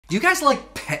Do you guys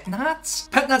like Pét Nats?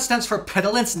 Pét Nat stands for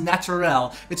Pétillant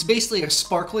Naturel. It's basically a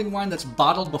sparkling wine that's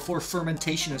bottled before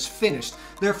fermentation is finished.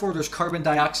 Therefore, there's carbon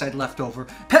dioxide left over.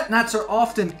 Pét Nats are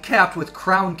often capped with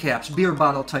crown caps, beer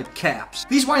bottle type caps.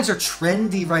 These wines are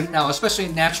trendy right now, especially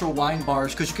in natural wine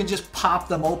bars, because you can just pop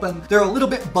them open. They're a little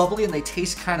bit bubbly and they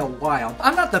taste kind of wild.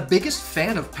 I'm not the biggest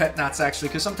fan of Pét Nats actually,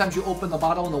 because sometimes you open the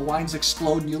bottle and the wines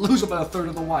explode and you lose about a third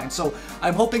of the wine. So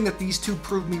I'm hoping that these two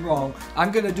prove me wrong.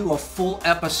 I'm gonna do a full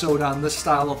episode on this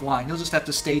style of wine. You'll just have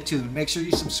to stay tuned. Make sure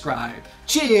you subscribe.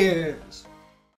 Cheers!